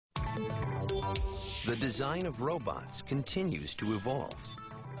The design of robots continues to evolve.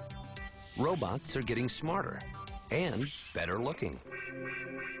 Robots are getting smarter and better looking.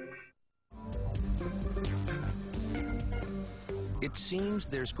 It seems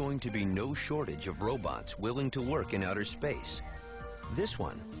there's going to be no shortage of robots willing to work in outer space. This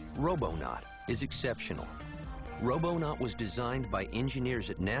one, Robonaut, is exceptional. Robonaut was designed by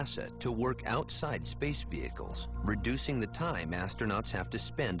engineers at NASA to work outside space vehicles, reducing the time astronauts have to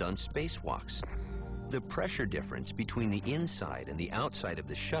spend on spacewalks. The pressure difference between the inside and the outside of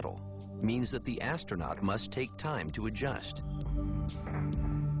the shuttle means that the astronaut must take time to adjust.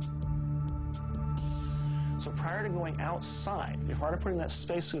 So prior to going outside, prior to putting that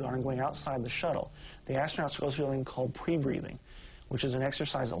spacesuit on and going outside the shuttle, the astronauts go through something called pre-breathing, which is an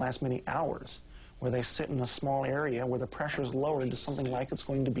exercise that lasts many hours, where they sit in a small area where the pressure is lowered to something like it's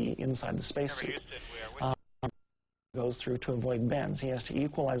going to be inside the spacesuit. Goes through to avoid bends. He has to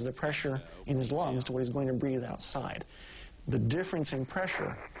equalize the pressure in his lungs to what he's going to breathe outside. The difference in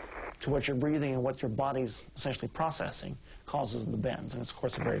pressure to what you're breathing and what your body's essentially processing causes the bends, and it's, of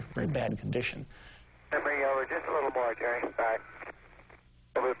course, a very, very bad condition. Bring you over just a little more, Jerry. All right.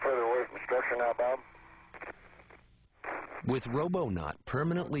 A little bit further away from the structure now, Bob. With Robonaut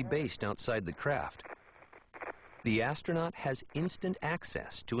permanently based outside the craft, the astronaut has instant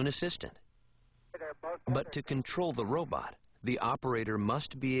access to an assistant. But to control the robot, the operator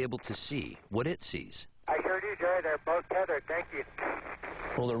must be able to see what it sees. I sure do, Jerry. They're both tethered. Thank you.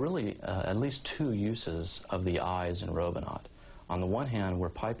 Well, there are really at least two uses of the eyes in Robonaut. On the one hand, we're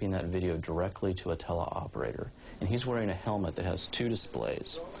piping that video directly to a teleoperator, and he's wearing a helmet that has two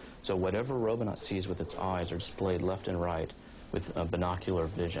displays. So whatever Robonaut sees with its eyes are displayed left and right with binocular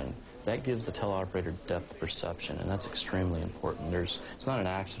vision. That gives the teleoperator depth perception, and that's extremely important. It's not an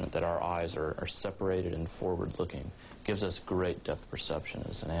accident that our eyes are separated and forward-looking. It gives us great depth perception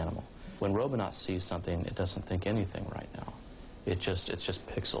as an animal. When Robonaut sees something, it doesn't think anything right now. It's just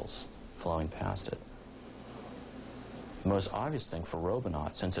pixels flowing past it. The most obvious thing for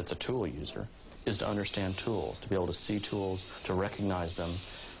Robonaut, since it's a tool user, is to understand tools, to be able to see tools, to recognize them,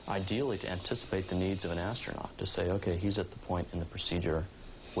 ideally to anticipate the needs of an astronaut, to say, okay, he's at the point in the procedure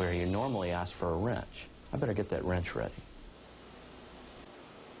where you normally ask for a wrench. I better get that wrench ready.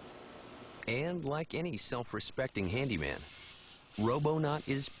 And like any self-respecting handyman, Robonaut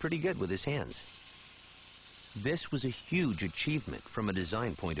is pretty good with his hands. This was a huge achievement from a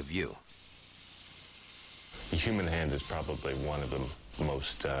design point of view. The human hand is probably one of the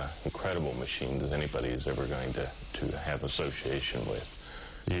most incredible machines anybody is ever going to have association with.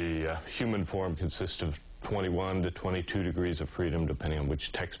 The human form consists of 21 to 22 degrees of freedom, depending on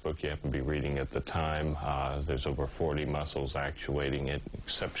which textbook you happen to be reading at the time. There's over 40 muscles actuating it,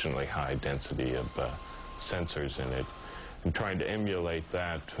 exceptionally high density of sensors in it. And trying to emulate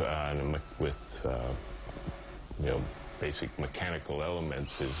that with basic mechanical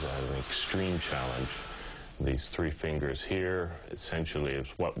elements is an extreme challenge. These three fingers here essentially is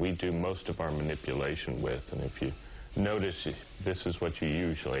what we do most of our manipulation with, and if you notice, this is what you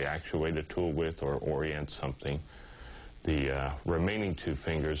usually actuate a tool with or orient something. The remaining two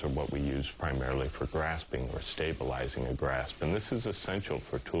fingers are what we use primarily for grasping or stabilizing a grasp, and this is essential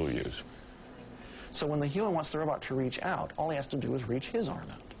for tool use. So when the human wants the robot to reach out, all he has to do is reach his arm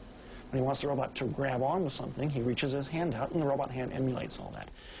out. When he wants the robot to grab onto something, he reaches his hand out, and the robot hand emulates all that.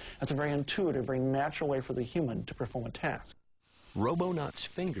 That's a very intuitive, very natural way for the human to perform a task. Robonaut's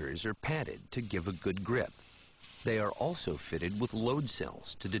fingers are padded to give a good grip. They are also fitted with load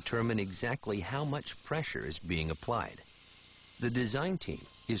cells to determine exactly how much pressure is being applied. The design team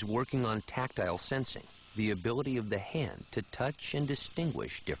is working on tactile sensing, the ability of the hand to touch and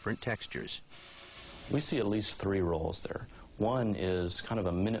distinguish different textures. We see at least three roles there. One is kind of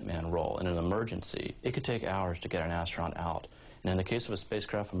a Minuteman role. In an emergency, it could take hours to get an astronaut out. And in the case of a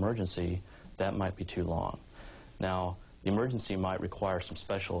spacecraft emergency, that might be too long. Now, the emergency might require some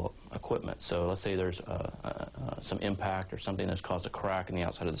special equipment. So let's say there's some impact or something that's caused a crack in the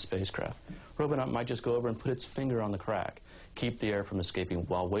outside of the spacecraft. Robonaut might just go over and put its finger on the crack, keep the air from escaping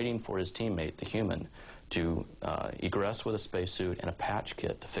while waiting for his teammate, the human, to egress with a spacesuit and a patch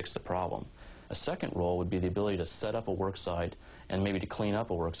kit to fix the problem. A second role would be the ability to set up a work site and maybe to clean up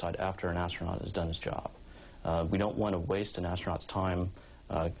a work site after an astronaut has done his job. We don't want to waste an astronaut's time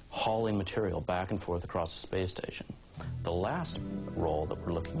hauling material back and forth across the space station. The last role that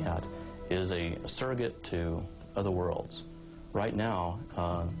we're looking at is a surrogate to other worlds. Right now,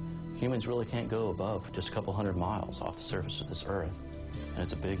 humans really can't go above just a couple hundred miles off the surface of this Earth. And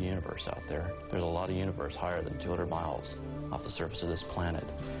it's a big universe out there. There's a lot of universe higher than 200 miles off the surface of this planet.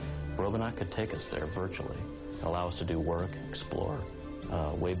 Robonaut could take us there virtually and allow us to do work, explore,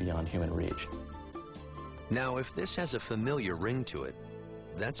 way beyond human reach. Now, if this has a familiar ring to it,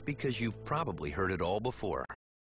 that's because you've probably heard it all before.